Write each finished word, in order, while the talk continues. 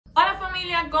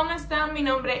familia, ¿cómo están? Mi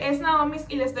nombre es Nahomis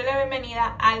y les doy la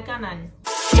bienvenida al canal.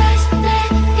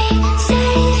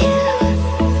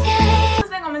 Antes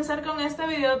de comenzar con este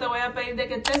video te voy a pedir de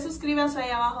que te suscribas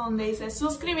ahí abajo donde dice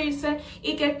suscribirse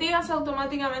y que activas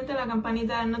automáticamente la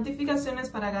campanita de notificaciones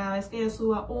para cada vez que yo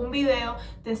suba un video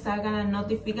te salga la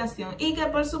notificación, y que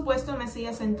por supuesto me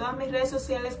sigas en todas mis redes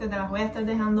sociales que te las voy a estar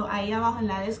dejando ahí abajo en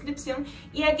la descripción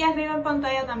y aquí arriba en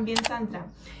pantalla también saldrá.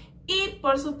 Y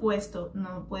por supuesto,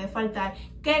 no puede faltar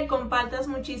que compartas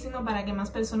muchísimo para que más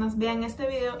personas vean este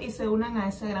video y se unan a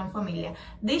esta gran familia.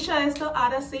 Dicho esto,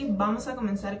 ahora sí, vamos a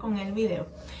comenzar con el video.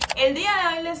 El día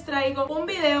de hoy les traigo un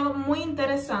video muy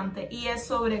interesante y es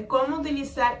sobre cómo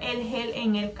utilizar el gel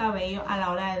en el cabello a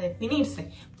la hora de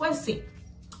definirse. Pues sí,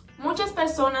 muchas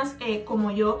personas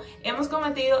como yo hemos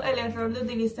cometido el error de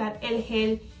utilizar el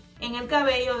gel en el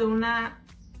cabello de una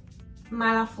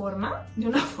mala forma, de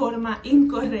una forma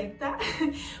incorrecta.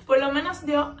 Por lo menos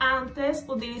yo antes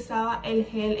utilizaba el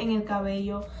gel en el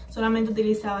cabello, solamente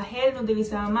utilizaba gel, no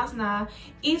utilizaba más nada,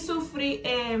 y sufrí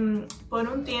por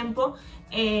un tiempo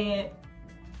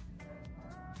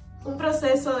un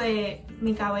proceso de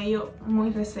mi cabello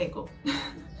muy reseco.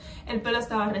 El pelo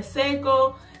estaba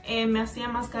reseco, me hacía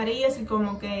mascarillas y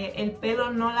como que el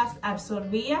pelo no las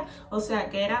absorbía, o sea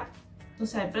que era... O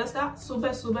sea, el pelo estaba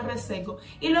súper reseco.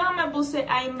 Y luego me puse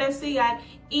a investigar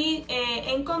y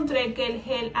encontré que el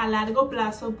gel a largo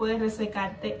plazo puede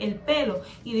resecarte el pelo.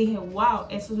 Y dije, wow,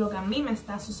 eso es lo que a mí me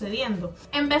está sucediendo.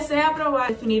 Empecé a probar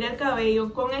definir el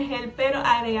cabello con el gel, pero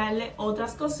agregarle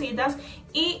otras cositas.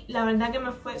 Y la verdad que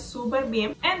me fue súper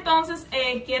bien. Entonces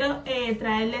quiero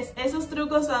traerles esos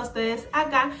trucos a ustedes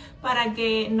acá para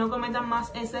que no cometan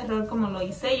más ese error como lo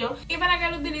hice yo. Y para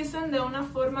que lo utilicen de una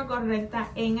forma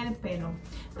correcta en el pelo.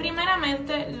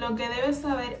 Primeramente, lo que debes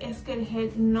saber es que el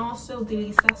gel no se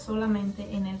utiliza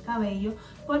solamente en el cabello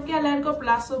porque a largo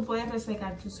plazo puede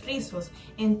resecar tus rizos.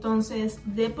 Entonces,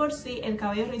 de por sí, el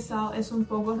cabello rizado es un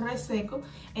poco reseco,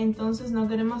 entonces no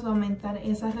queremos aumentar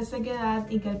esa resequedad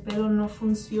y que el pelo no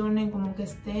funcione, como que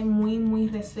esté muy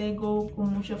reseco,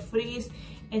 con mucho frizz,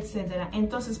 etc.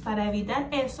 Entonces, para evitar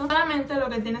eso, solamente lo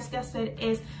que tienes que hacer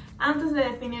es, antes de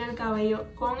definir el cabello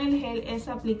con el gel, es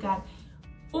aplicar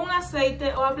un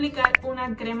aceite o aplicar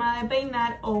una crema de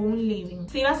peinar o un leave-in.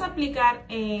 Si vas a aplicar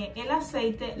el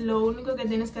aceite, lo único que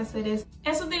tienes que hacer es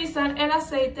utilizar el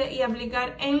aceite y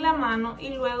aplicar en la mano y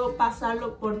luego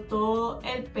pasarlo por todo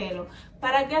el pelo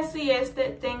para que así este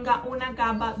tenga una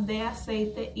capa de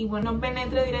aceite y bueno,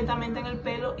 penetre directamente en el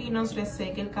pelo y nos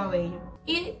reseque el cabello.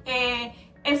 Y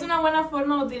es una buena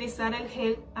forma de utilizar el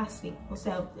gel así, o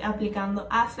sea, aplicando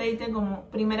aceite como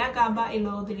primera capa y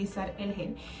luego utilizar el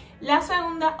gel. La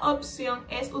segunda opción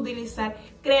es utilizar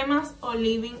cremas o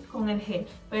leave-in con el gel,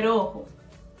 pero ojo,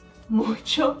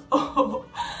 mucho ojo.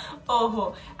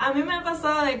 A mí me ha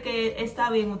pasado de que está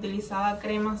bien, utilizaba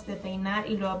cremas de peinar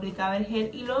y luego aplicaba el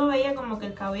gel y luego veía como que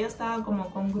el cabello estaba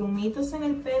como con grumitos en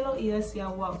el pelo y decía,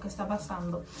 wow, ¿qué está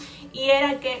pasando? Y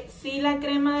era que si la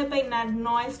crema de peinar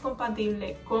no es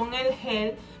compatible con el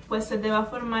gel, pues se te va a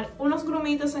formar unos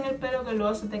grumitos en el pelo que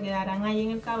luego se te quedarán ahí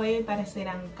en el cabello y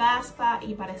parecerán caspa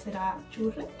y parecerá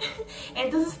churre.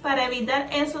 Entonces, para evitar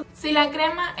eso, si la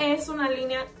crema es una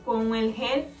línea con el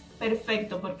gel,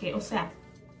 perfecto, porque, o sea,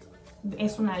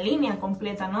 es una línea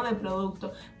completa, ¿no?, de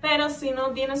producto. Pero si no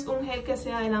tienes un gel que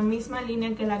sea de la misma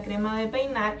línea que la crema de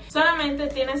peinar, solamente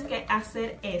tienes que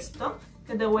hacer esto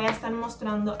que te voy a estar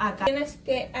mostrando acá. Tienes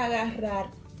que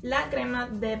agarrar la crema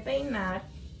de peinar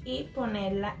y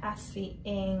ponerla así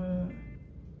en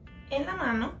la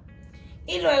mano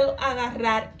y luego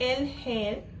agarrar el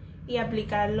gel y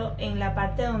aplicarlo en la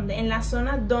parte donde, en la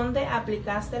zona donde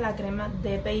aplicaste la crema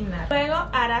de peinar. Luego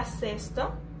harás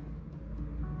esto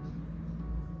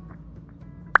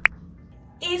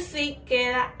y si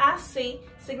queda así,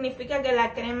 significa que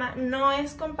la crema no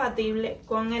es compatible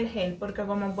con el gel, porque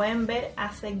como pueden ver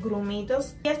hace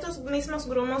grumitos y estos mismos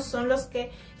grumos son los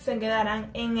que se quedarán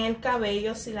en el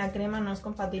cabello si la crema no es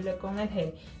compatible con el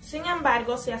gel. Sin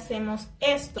embargo, si hacemos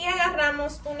esto y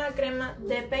agarramos una crema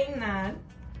de peinar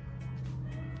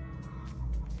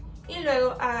y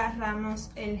luego agarramos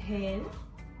el gel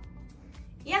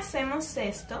y hacemos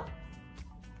esto,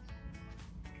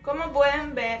 como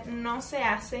pueden ver, no se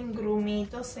hacen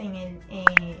grumitos en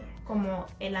como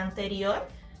el anterior,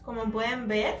 como pueden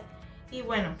ver. Y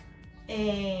bueno,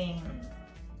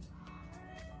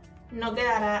 no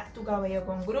quedará tu cabello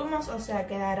con grumos, o sea,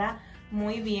 quedará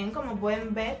muy bien. Como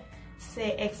pueden ver,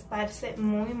 se esparce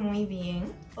muy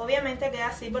bien. Obviamente queda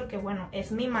así porque, bueno,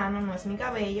 es mi mano, no es mi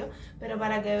cabello, pero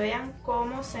para que vean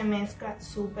cómo se mezcla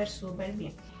súper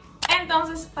bien.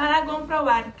 Entonces, para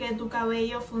comprobar que tu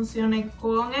cabello funcione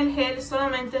con el gel,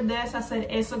 solamente debes hacer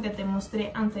eso que te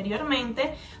mostré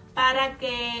anteriormente para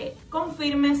que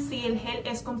confirmes si el gel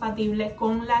es compatible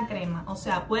con la crema. O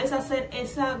sea, puedes hacer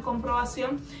esa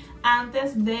comprobación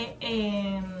antes de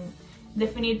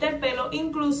definirte el pelo.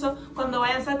 Incluso cuando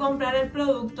vayas a comprar el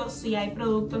producto, si hay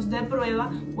productos de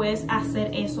prueba, puedes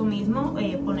hacer eso mismo,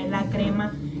 poner la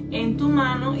crema en tu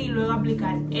mano y luego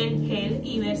aplicar el gel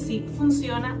y ver si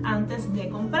funciona antes de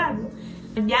comprarlo.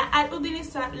 Ya al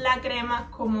utilizar la crema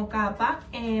como capa,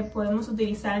 podemos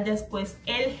utilizar después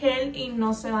el gel y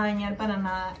no se va a dañar para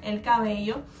nada el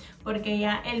cabello, porque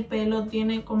ya el pelo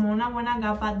tiene como una buena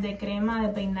capa de crema de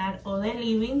peinar o de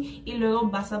leave-in, y luego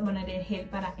vas a poner el gel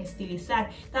para estilizar.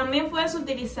 También puedes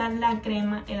utilizar la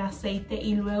crema, el aceite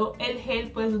y luego el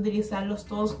gel, puedes utilizarlos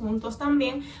todos juntos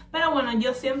también, pero bueno,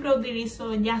 yo siempre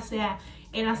utilizo ya sea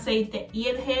el aceite y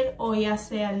el gel o ya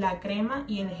sea la crema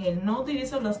y el gel. No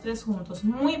utilizo los tres juntos,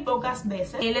 muy pocas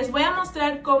veces. Les voy a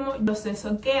mostrar cómo el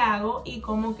proceso que hago y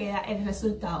cómo queda el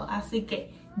resultado, así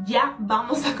que ya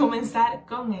vamos a comenzar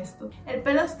con esto. El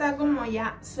pelo está como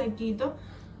ya sequito,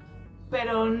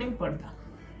 pero no importa.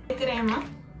 Crema,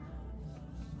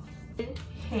 el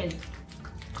gel.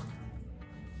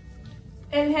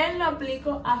 El gel lo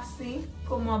aplico así,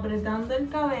 como apretando el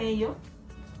cabello.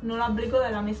 No lo aplico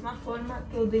de la misma forma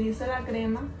que utilizo la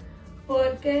crema,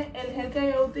 porque el gel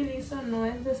que yo utilizo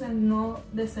no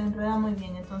desenreda muy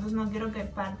bien, entonces no quiero que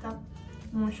parta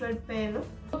mucho el pelo.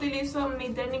 Utilizo mi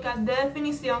técnica de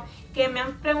definición, que me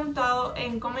han preguntado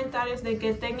en comentarios de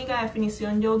qué técnica de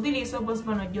definición yo utilizo. Pues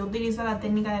bueno, yo utilizo la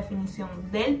técnica de definición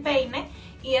del peine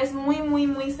y es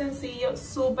muy sencillo,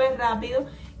 súper rápido,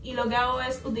 y lo que hago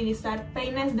es utilizar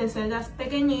peines de cerdas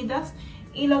pequeñitas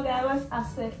y lo que hago es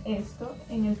hacer esto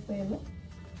en el pelo.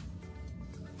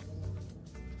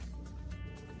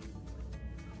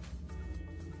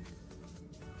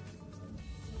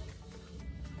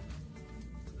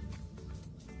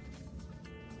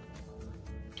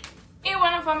 Y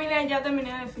bueno, familia, ya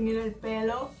terminé de definir el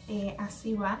pelo,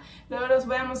 así va. Luego les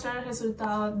voy a mostrar el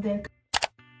resultado del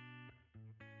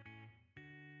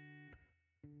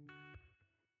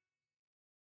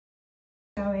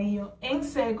cabello en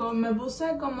seco. Me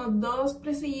puse como 2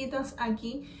 presillitas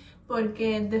aquí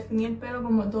porque definí el pelo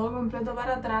como todo completo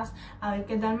para atrás, a ver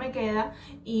qué tal me queda.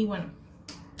 Y bueno,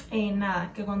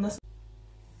 nada, que cuando